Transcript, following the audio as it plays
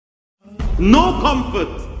no comfort,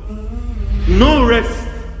 no rest.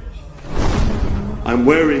 I'm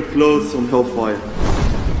wearing clothes from hellfire.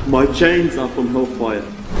 My chains are from hellfire.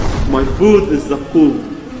 My food is zakum.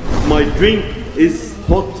 My drink is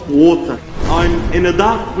hot water. I'm in a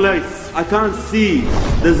dark place. I can't see.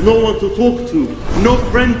 There's no one to talk to. No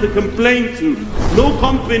friend to complain to. No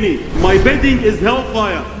company. My bedding is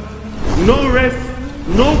hellfire. No rest,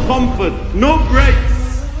 no comfort, no breaks.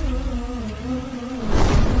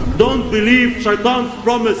 Don't believe Shaitan's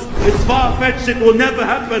promise. It's far-fetched. It will never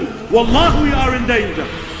happen. Wallah, we are in danger.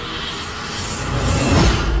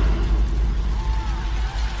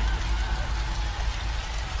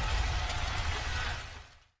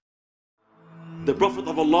 The Prophet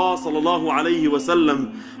of Allah sallallahu alayhi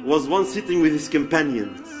wasallam was once sitting with his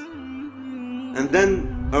companions, and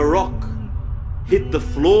then a rock hit the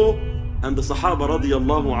floor, and the Sahaba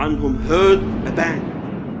radiyallahu anhum heard a bang.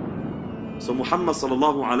 So Muhammad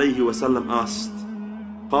sallallahu alayhi wasallam asked,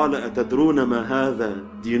 قال أتدرون ما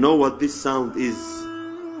هذا? Do you know what this sound is?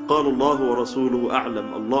 قال الله ورسوله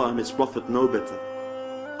أعلم. Allah and His Prophet know better.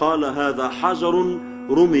 قال هذا حجر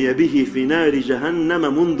رمي به في نار جهنم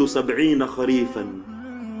منذ 70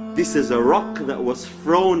 خريفا. This is a rock that was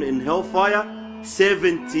thrown in hellfire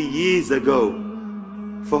 70 years ago.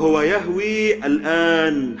 فهو يهوي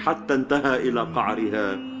الآن حتى انتهى إلى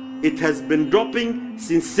قعرها. It has been dropping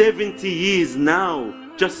since 70 years now.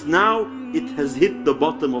 Just now it has hit the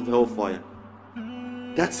bottom of hellfire.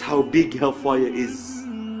 That's how big hellfire is.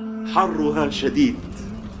 حرها شديد.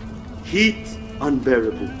 Heat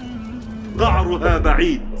unbearable. قعرها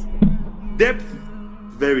بعيد. Depth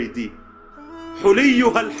very deep.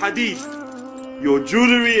 حليها الحديد. Your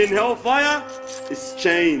jewelry in hellfire is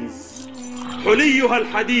chains. حليها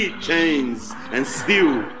الحديد, chains and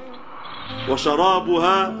steel.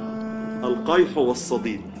 وشرابها القيح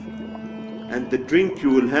والصديد. And the drink you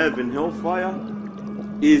will have in hellfire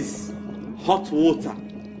is hot water.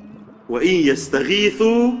 وإن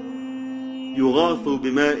يستغيثوا يغاثوا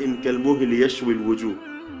بماء كالمهل يشوي الوجوه.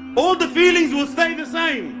 All the feelings will stay the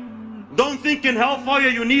same. Don't think in hellfire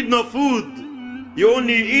you need no food. You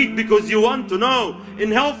only eat because you want to. No.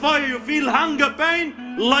 In hellfire you feel hunger, pain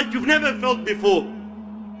like you've never felt before.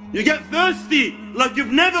 You get thirsty like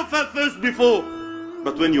you've never felt thirst before.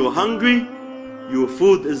 But when you're hungry, your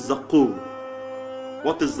food is zakum.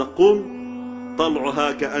 What is zakum?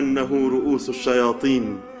 طلعها كأنه رؤوس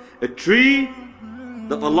الشياطين. A tree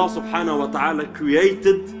that Allah subhanahu wa ta'ala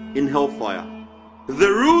created in hellfire.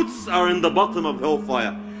 The roots are in the bottom of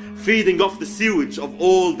hellfire, feeding off the sewage of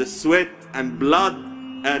all the sweat and blood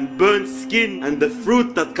and burnt skin, and the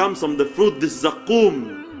fruit that comes from the fruit, this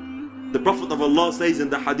zakum. The Prophet of Allah says in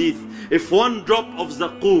the hadith, if one drop of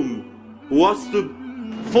zakum was to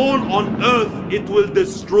fall on earth, it will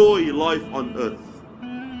destroy life on earth.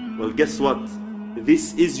 Well, guess what?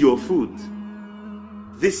 This is your food.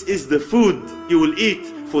 This is the food you will eat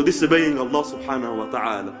for disobeying Allah subhanahu wa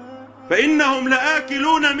ta'ala. فَإِنَّهُمْ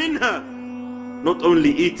لَآكِلُونَ مِنْهَا. Not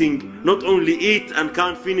only eat and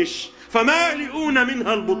can't finish. فَمَالِئُونَ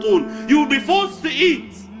مِنْهَا الْبُطُونَ. You will be forced to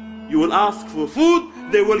eat. You will ask for food,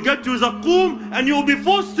 they will get you zakum, and you will be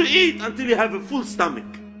forced to eat until you have a full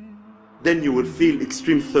stomach. Then you will feel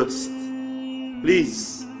extreme thirst.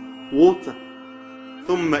 Please, water.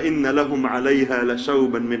 ثُمَّ إِنَّ لَهُمْ عَلَيْهَا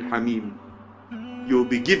لَشَوْبًا مِنْ حَمِيمٍ. You will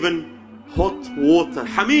be given hot water.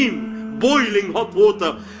 Hamim, boiling hot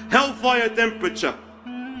water, hellfire temperature.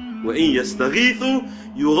 وَإِن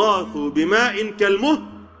يَسْتَغِيثُوا يُغَاثُوا بِمَاءٍ كَالْمُهْلِ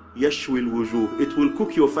يَشْوِي الْوُجُوهِ. It will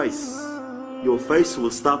cook your face. Your face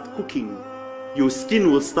will start cooking. Your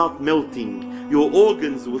skin will start melting. Your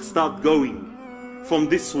organs will start going from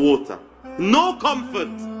this water. No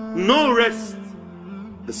comfort, no rest.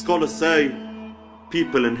 The scholars say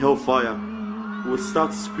people in hellfire will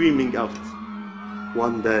start screaming out.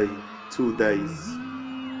 1 day, 2 days.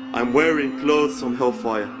 I'm wearing clothes from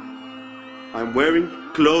hellfire. I'm wearing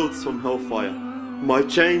clothes from hellfire. My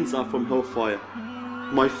chains are from hellfire.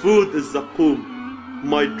 My food is zakum.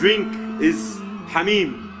 My drink is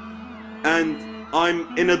hamim. And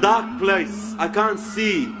I'm in a dark place. I can't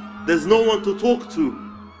see. There's no one to talk to.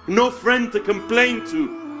 No friend to complain to.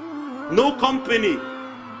 No company.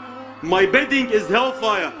 My bedding is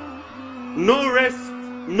hellfire. No rest,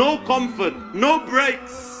 no comfort, no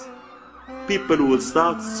breaks. People will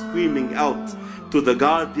start screaming out to the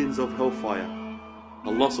guardians of hellfire.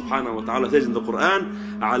 Allah subhanahu wa ta'ala says in the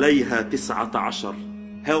Quran, عَلَيْهَا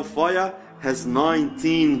 19. Hellfire has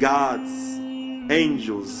 19 guards,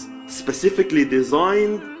 angels, specifically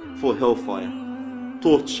designed for hellfire.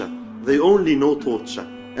 Torture. They only know torture.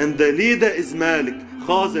 And the leader is Malik,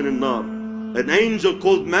 Khazin al-Nar. An angel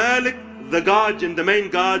called Malik, the guardian, the main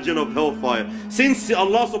guardian of hellfire. Since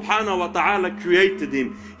Allah subhanahu wa ta'ala created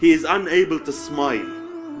him, he is unable to smile.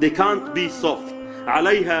 They can't be soft.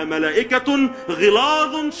 عليها ملائكة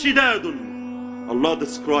غلاظ شداد. Allah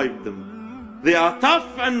described them. They are tough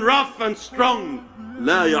and rough and strong.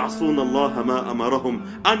 لا يعصون الله ما أمرهم.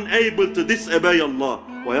 Unable to disobey Allah.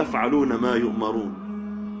 ويفعلون ما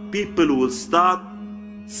يؤمرون. People will start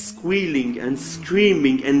squealing and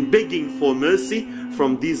screaming and begging for mercy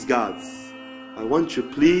from these guards. I want you,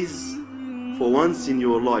 please, for once in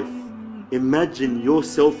your life, imagine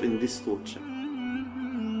yourself in this torture.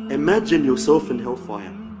 Imagine yourself in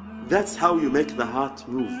hellfire. That's how you make the heart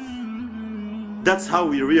move. That's how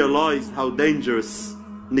we realize how dangerous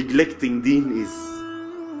neglecting deen is.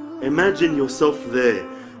 Imagine yourself there.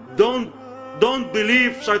 Don't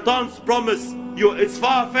believe shaitan's promise. It's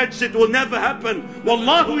far-fetched, it will never happen.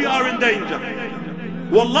 Wallahi, we are in danger.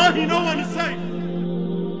 Wallahi, no one is safe.